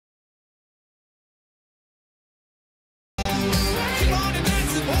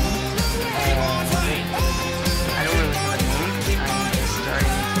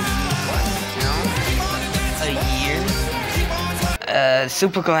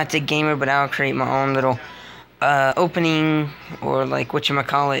Super Galactic Gamer, but I'll create my own little opening, or like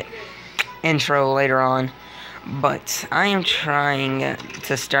whatchamacallit, intro later on. But I am trying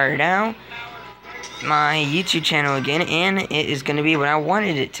to start out my YouTube channel again, and it is going to be what I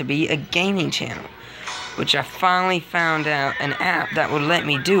wanted it to be, a gaming channel. Which I finally found out an app that would let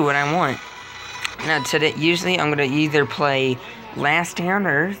me do what I want. Now today, usually I'm going to either play Last Day on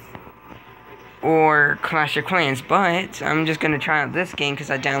Earth or Clash of Clans, but I'm just going to try out this game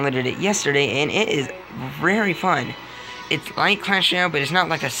because I downloaded it yesterday, and it is very fun. It's like Clash Royale, but it's not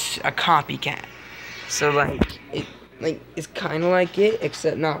like a copycat. So it's kind of like it,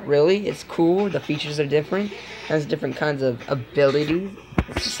 except not really. It's cool. The features are different. It has different kinds of abilities.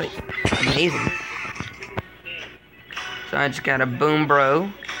 It's just like amazing. So I just got a Boom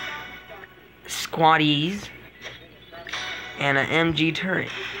Bro, Squaddies, and an MG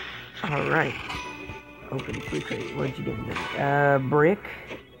turret. Alright. Open free crate. What did you get today? Brick.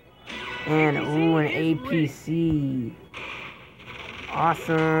 And, ooh, an APC.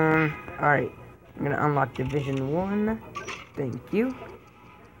 Awesome. Alright. I'm gonna unlock Division 1. Thank you.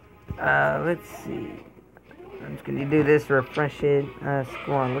 Let's see. I'm just gonna do this, refresh it.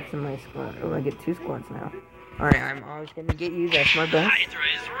 Squad. What's in my squad? Oh, I get 2 squads now. Alright, I'm always gonna get you. That's my best.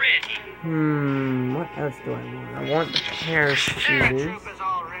 What else do I want? I want the parachuters.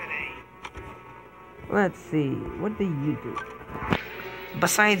 Let's see. What do you do?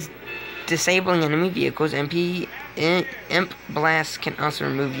 Besides disabling enemy vehicles, Imp Blast can also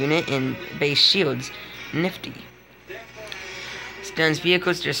remove unit and base shields. Nifty. Stuns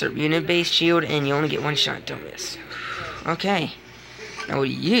vehicles, disrupt unit-based shield, and you only get 1 shot. Don't miss. Okay. Now what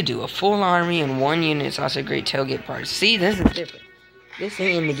do you do? A full army and 1 unit is also a great tailgate party. See, this is different. This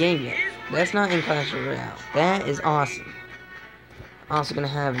ain't in the game yet. That's not in Clash Royale. That is awesome. Also gonna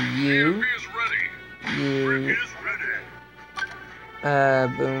have you,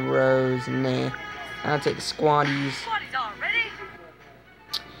 Boom Rose, nah. I'll take the Squaddies.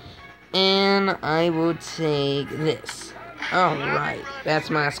 And I will take this. Alright, that's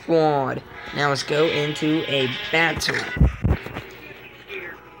my squad. Now let's go into a battle.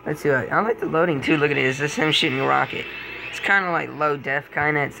 Let's see. I like the loading too. Look at it. It's just him shooting a rocket. It's kind of like low def,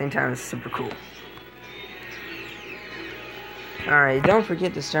 kind of. At the same time, it's super cool. Alright, don't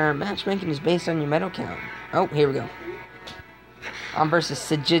forget to start. Matchmaking is based on your medal count. Oh, here we go. I'm versus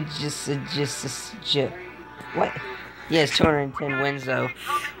what? Yeah, it's 210 wins though,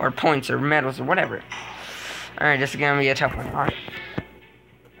 or points, or medals, or whatever. Alright, this is gonna be a tough one. Alright.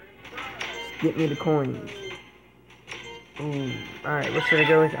 Get me the coins. Ooh. Alright, what should I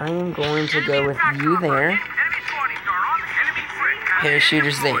go with? I am going to go with you there.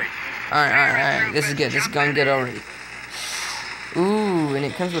 Parachuters there. Alright. This is good. This is going good already. Ooh, and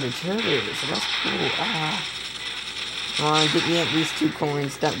it comes with a turret, so that's cool. Come on, get me at least 2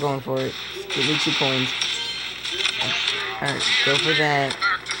 coins. Stop going for it. Get me 2 coins. Alright, go for that.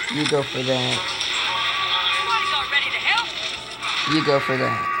 You go for that. You go for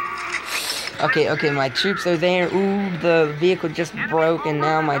that. Okay, my troops are there. Ooh, the vehicle just broke, and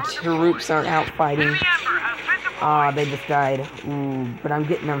now my troops are out fighting. They just died. Ooh, but I'm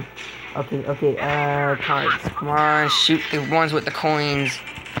getting them. Okay, cards. Come on, shoot the ones with the coins.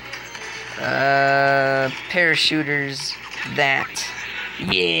 Parachuters. That.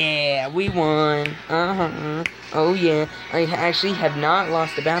 Yeah, we won. Oh, yeah. I actually have not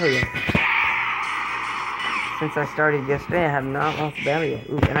lost a battle yet. Since I started yesterday, I have not lost a battle yet.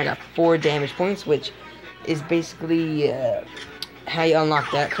 Ooh, and I got 4 damage points, which is basically how you unlock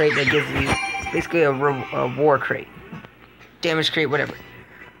that crate that gives you. It's basically a war crate. Damage crate, whatever.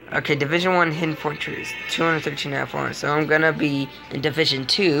 Okay, Division 1 Hidden Fortress. 213 out of so I'm gonna be in Division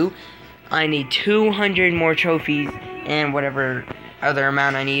 2. I need 200 more trophies and whatever other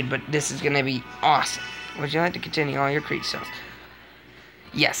amount I need, but this is gonna be awesome. Would you like to continue all your crate sales?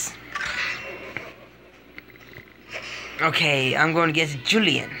 Yes. Okay, I'm going against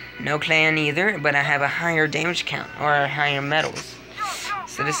Julian. No clan either, but I have a higher damage count, or higher medals.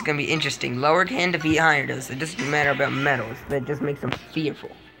 So this is going to be interesting. Lower can defeat higher does. It doesn't matter about medals. That just makes them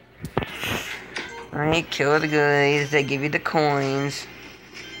fearful. Alright, kill the guys. They give you the coins.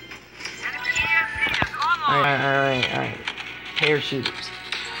 Alright. Parachuters.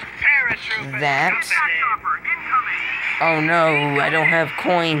 That. Oh no, I don't have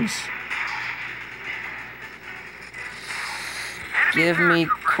coins. Give me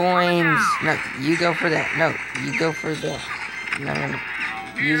coins. No, you go for that. No, you go for that. No,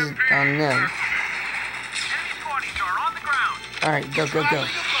 use it on them. Alright, go.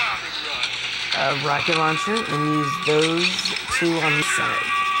 Rocket launcher, and use those 2 on the side.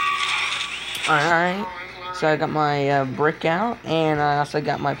 Alright. So I got my brick out, and I also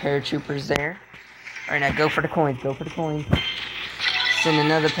got my paratroopers there. Alright, now go for the coins, go for the coins. Send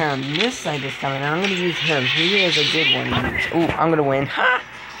another pair on this side this time, and I'm gonna use him. He is a good one to use. Ooh, I'm gonna win. Ha!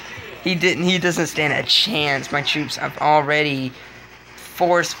 He doesn't stand a chance. My troops have already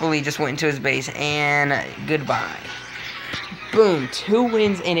forcefully just went into his base, and goodbye. Boom, 2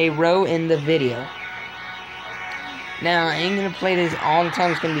 wins in a row in the video. Now, I ain't gonna play this all the time.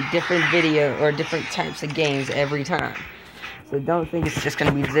 It's gonna be different video or different types of games every time. So don't think it's just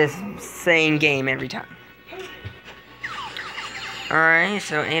gonna be this same game every time. Alright,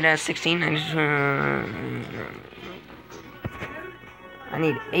 so 8 out of 16. I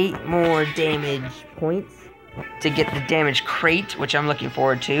need 8 more damage points to get the damage crate, which I'm looking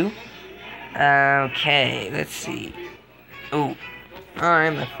forward to. Okay, let's see. Oh,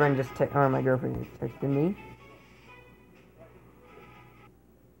 alright, my friend just or my girlfriend just texted me.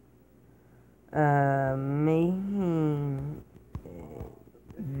 Main.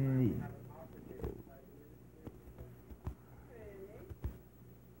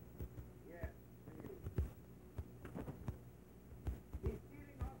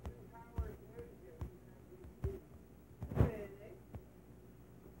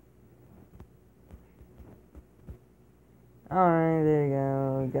 Alright, there you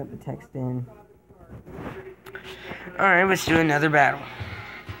go. Got the text in. Alright, let's do another battle.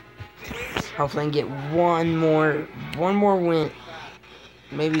 Hopefully I can get one more win.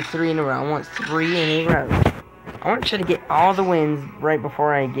 Maybe 3 in a row. I want 3 in a row. I want to try to get all the wins right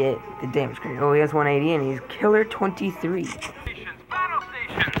before I get the damage crate. Oh, he has 180 and he's killer 23.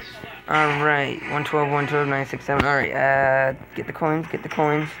 Alright, 112, 112, 967. Alright, get the coins, get the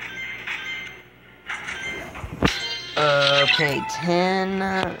coins. Okay, 10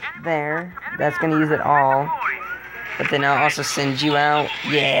 there. That's gonna use it all. But then I'll also send you out.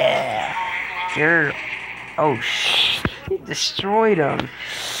 Yeah! You're... Oh, shh. He destroyed him.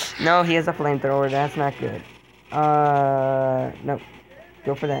 No, he has a flamethrower. That's not good. Nope.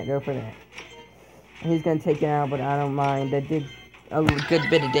 Go for that, go for that. He's gonna take it out, but I don't mind. That did a good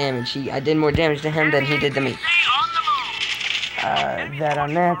bit of damage. I did more damage to him than he did to me. That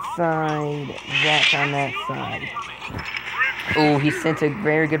on that side. That on that side. Ooh, he sent a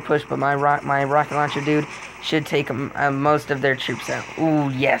very good push, but my rocket launcher dude should take most of their troops out. Ooh,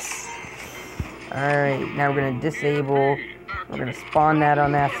 yes. Alright, now we're going to disable. We're going to spawn that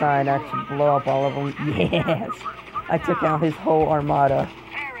on that side. Actually blow up all of them. Yes. I took out his whole armada.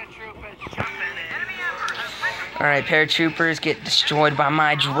 Alright, paratroopers get destroyed by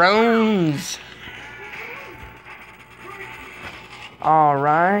my drones.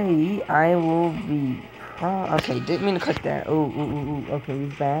 Alright, I will be... okay, didn't mean to click that. Ooh, okay,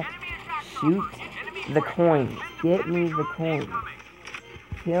 he's back. Shoot the coins. Get me the coins.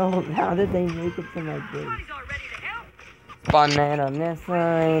 Kill. How did they make it to my base? Spawn that on this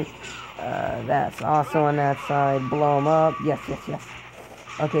side. That's also on that side. Blow him up. Yes, yes, yes.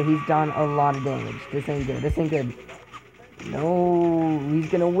 Okay, he's done a lot of damage. This ain't good. This ain't good. No, he's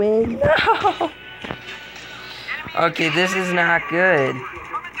gonna win. No. Okay, this is not good.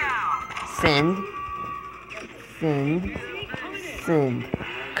 Send. Send. Send.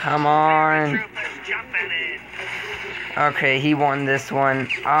 Come on. Okay, he won this one.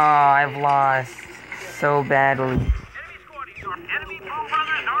 Oh, I've lost so badly.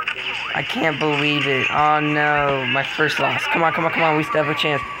 I can't believe it. Oh no, my first loss. Come on, come on, come on. We still have a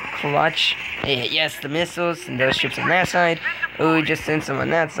chance. Clutch. Yes, the missiles and those ships on that side. Oh, we just sent some on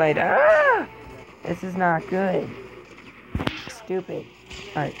that side. Ah! This is not good. Stupid.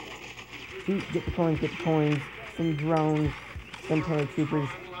 Alright. Get the coins, get the coins. Some drones. Some paratroopers.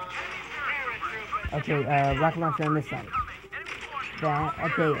 Okay, rocket launcher on this side. That,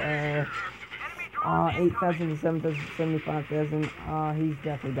 okay, 8,000 to 7,000, 75,000. He's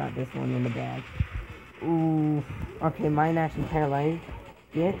definitely got this one in the bag. Ooh. Okay, mine actually paralyzed.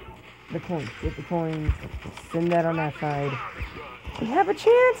 Get the coins, get the coins. Send that on that side. We have a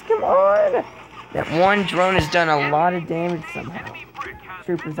chance, come on! That one drone has done a lot of damage somehow.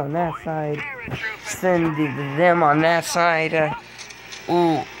 Troopers on that side. Send them on that side.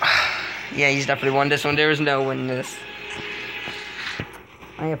 Ooh. Yeah, he's definitely won this one. There is no winning this.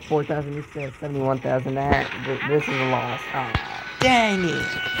 I have 4,000 instead of 71,000. This is a loss. Oh, dang it.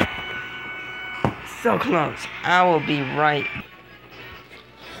 So close. I will be right.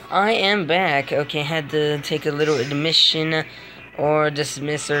 I am back. Okay, had to take a little admission or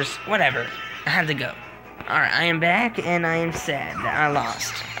dismiss or whatever. I had to go. Alright, I am back and I am sad that I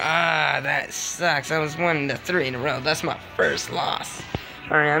lost. That sucks. I was 1 to 3 in a row. That's my first loss.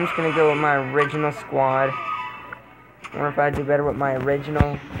 Alright, I'm just gonna go with my original squad. I wonder if I do better with my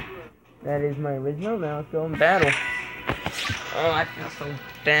original. That is my original. Now let's go in battle. Oh, I feel so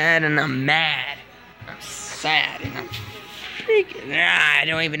bad and I'm mad. I'm sad and I'm freaking. I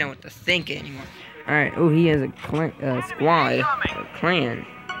don't even know what to think anymore. Alright, oh, he has a squad. A clan.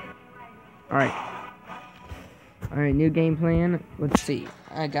 Alright. Alright, new game plan. Let's see.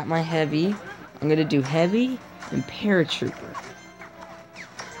 I got my heavy. I'm gonna do heavy and paratrooper.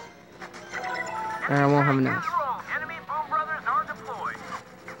 I won't have enough.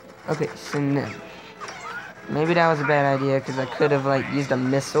 Okay, so now. Maybe that was a bad idea because I could have like used a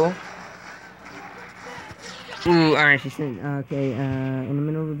missile. Ooh, alright, she said, okay, in the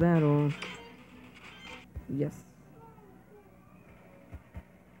middle of a battle. Yes.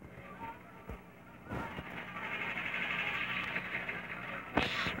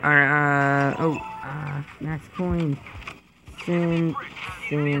 Alright, max coins. Send,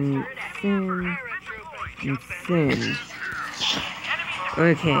 and send.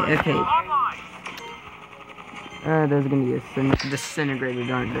 Okay. Those are gonna be disintegrated,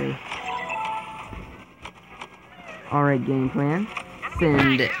 aren't they? Alright, game plan.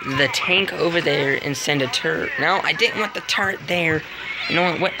 Send the tank over there and send a turret. No, I didn't want the turret there. You know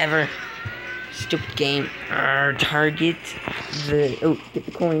what? Whatever. Stupid game. Target the... Oh, get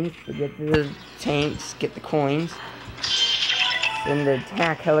the coins. Forget the tanks. Get the coins. Send the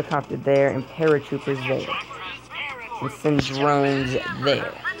attack helicopter there and paratroopers there. And send drones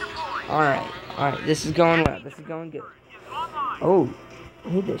there. Alright. This is going well. This is going good. Oh,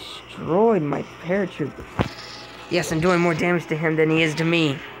 he destroyed my paratroopers. Yes, I'm doing more damage to him than he is to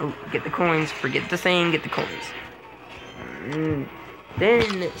me. Oh, get the coins. Forget the thing. Get the coins.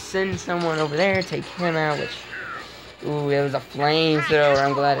 Then send someone over there, take him out, which... Ooh, it was a flamethrower.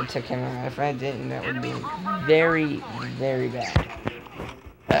 I'm glad it took him out. If I didn't, that would be very, very bad.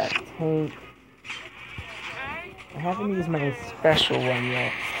 Tank. I haven't used my special one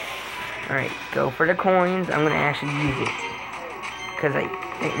yet. Alright, go for the coins. I'm gonna actually use it. Because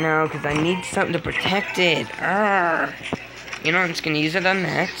I need something to protect it. You know, I'm just gonna use it on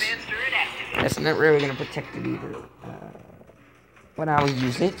that. That's not really gonna protect it either. But I will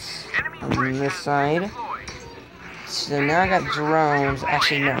use it on this side. So now I got drones.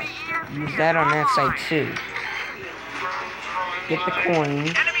 Actually, no. Use that on that side too. Get the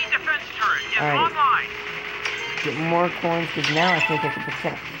coins. Alright. Get more coins because now I think I can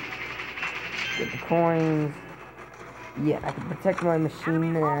protect. Get the coins. Yeah, I can protect my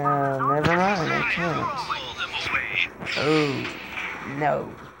machine now. Never mind, I can't. Oh, no.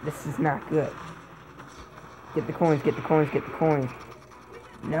 This is not good. Get the coins, get the coins, get the coins.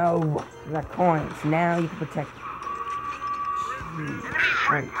 No, the coins. Now you can protect.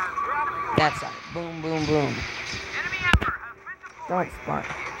 Right. That's it. Boom, boom, boom. Don't spawn.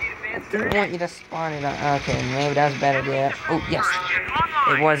 I didn't want you to spawn it on. Okay, maybe that was a bad idea. Oh, yes.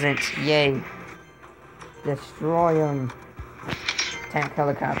 It wasn't. Yay. Destroy them. Tank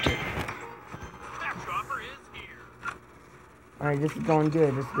helicopter. Alright, this is going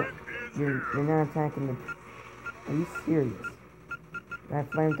good. You're not attacking the... Are you serious? That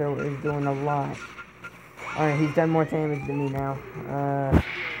flamethrower is doing a lot. Alright, he's done more damage than me now.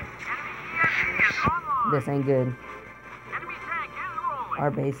 This ain't good.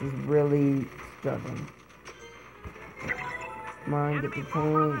 Our base is really struggling. Come on, get the tank.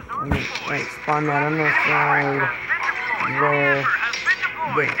 Alright, spawn that on this side. There.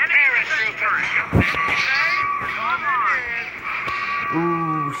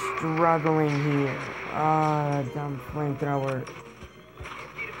 Ooh, struggling here. Dumb flamethrower.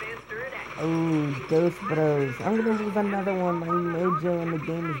 Ooh, Ghost Bros. I'm gonna lose another one. My mojo in the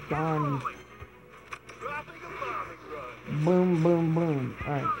game is gone. Boom, boom, boom.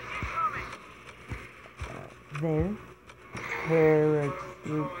 Alright. There.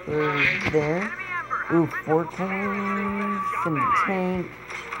 Paratrooper there. Ooh, 4 coins. Some tank.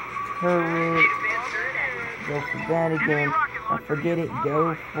 Turret. Go for that again. Forget it.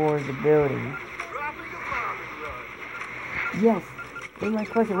 Go for the building. Yes. Wait, my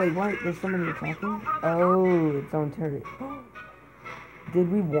question. Wait, what? There's somebody attacking? Oh, its own turret. Did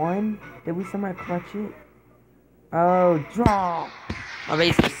we win? Did we somehow clutch it? Oh, draw! My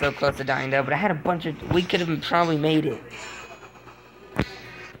base was so close to dying though, but I had a bunch of... We could have probably made it.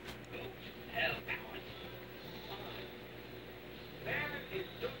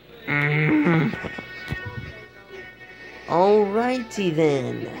 Alrighty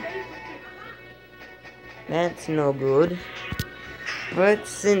then. That's no good. But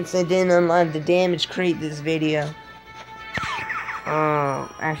since I didn't unlock the damage crate this video... Oh,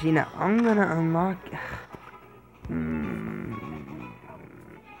 actually no. I'm gonna unlock...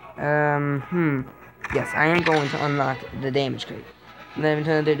 Yes, I am going to unlock the damage crate. 11,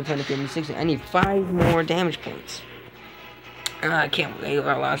 12, 13, 14, 15, 16. I need 5 more damage points. I can't believe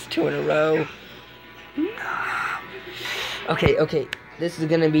I lost 2 in a row. Okay. This is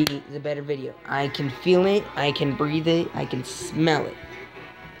gonna be the better video. I can feel it, I can breathe it, I can smell it.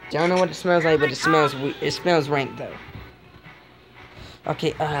 Don't know what it smells like, but it smells rank though.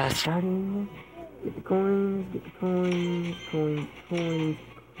 Okay, starting. Get the coins, coins.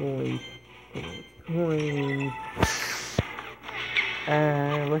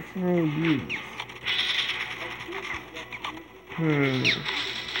 What should I use?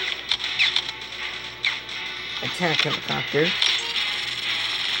 Attack helicopter.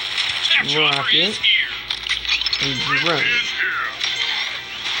 Rocket. And drone.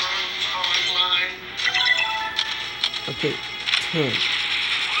 Okay, 10.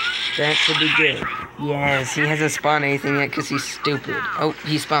 That should be good. Yes, he hasn't spawned anything yet because he's stupid. Oh,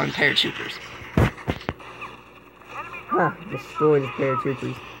 he spawned paratroopers. Huh, destroyed his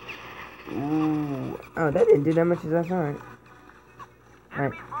paratroopers. Ooh. Oh, that didn't do that much as I thought.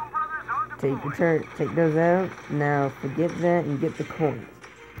 Alright. Take those out. Now, forget that and get the coins.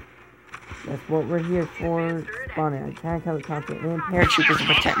 That's what we're here for. Spawn an attack helicopter and paratroopers to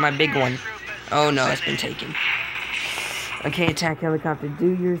protect my big one. Oh no, it's been taken. Okay, attack helicopter,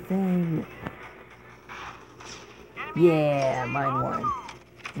 do your thing. Yeah, mine won.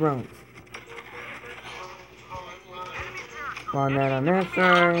 Drones. Spawn that on that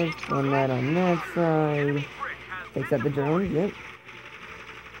side. Spawn that on that side. Takes out the drones, yep.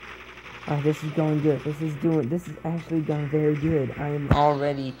 Oh, this is going good. This is actually going very good. I am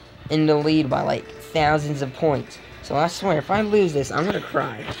already in the lead by like thousands of points. So I swear, if I lose this, I'm gonna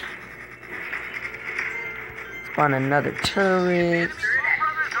cry. Spawn another turret.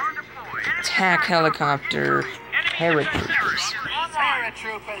 Attack helicopter. Paratroopers.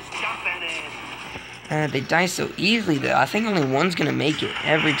 They die so easily though. I think only one's gonna make it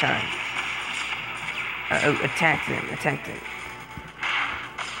every time. Attack them.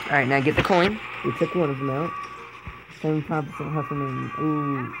 Alright, now get the coin. We took one of them out. 75% hustle remaining.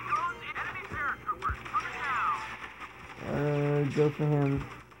 Ooh. Go for him.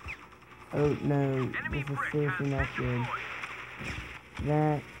 Oh no, this is seriously not good.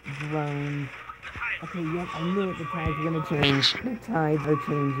 That drone. Okay, yep, I knew it. The tides were gonna change. The tides are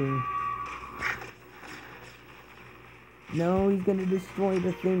changing. No, he's gonna destroy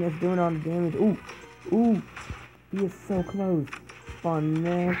the thing that's doing all the damage. Ooh, he is so close. Spawn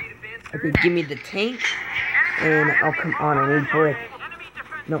there. Okay, give me the tank, and I'll come on. I need brick.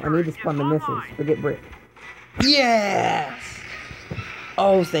 No, I need to spawn the missiles. Forget brick. Yes!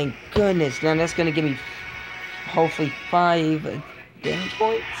 Oh, thank goodness. Now that's gonna give me hopefully 5 damage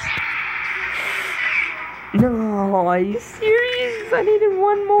points. No, are you serious? I needed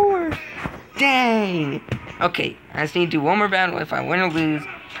 1 more. Dang. Okay, I just need to do 1 more battle. If I win or lose,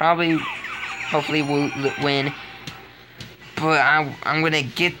 hopefully we'll win. But I'm gonna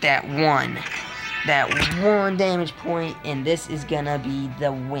get that one damage point, and this is gonna be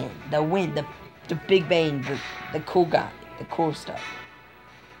the win. The big bang, the cool guy, the cool stuff.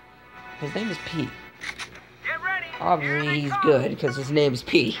 His name is P. Obviously, he's good because his name is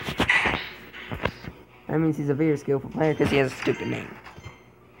P. That means he's a very skillful player because he has a stupid name.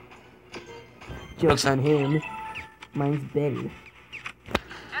 Joke's on him. Mine's better.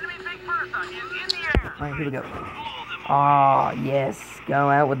 Alright, here we go. Oh, yes. Go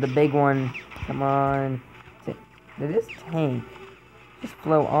out with the big one. Come on. Did this tank just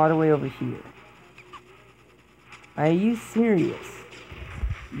flow all the way over here? Are you serious?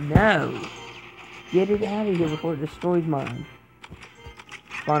 No. Get it out of here before it destroys mine.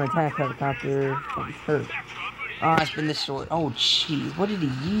 Spawn attack helicopter. Spawn turret. Oh, it's been destroyed. Oh, jeez. What did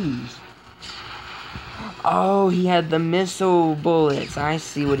he use? Oh, he had the missile bullets. I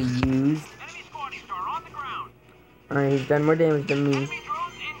see what he used. Alright, he's done more damage than me.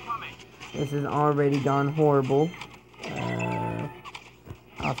 This has already gone horrible.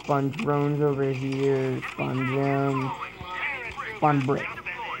 I'll spawn drones over here. Spawn gem. Spawn brick.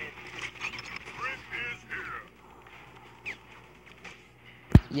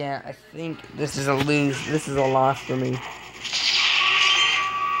 Yeah, I think this is a lose. This is a loss for me.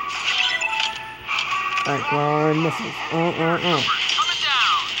 Alright, come on, missiles.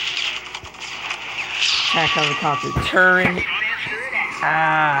 Attack helicopter turret.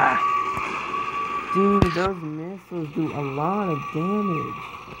 Ah. Dude, those missiles do a lot of damage.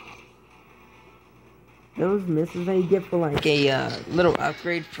 Those missiles that you get for like a little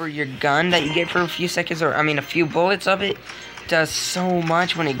upgrade for your gun that you get for a few seconds, or I mean a few bullets of it, does so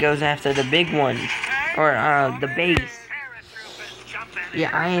much when it goes after the big one, or the base.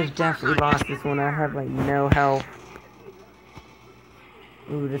 Yeah, I have definitely lost this one. I have like no health.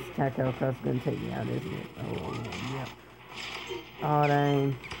 Ooh, this tactile cut's gonna take me out, isn't it? Oh, yep. Oh,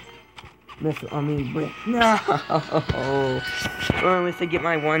 dang. Brick. No! Well, at least I get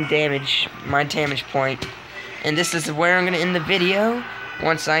my damage point. And this is where I'm gonna end the video,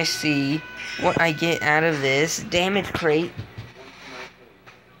 once I see what I get out of this damage crate.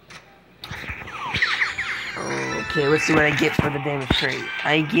 Okay, let's see what I get for the damage crate.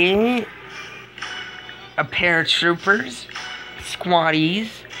 I get a paratroopers, squaddies,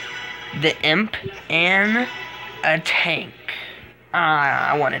 the imp, and a tank.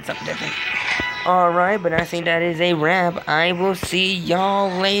 I wanted something different. Alright, but I think that is a wrap. I will see y'all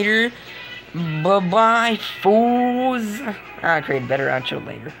later. Bye-bye, fools. I'll create a better outro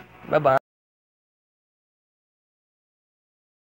later. Bye-bye.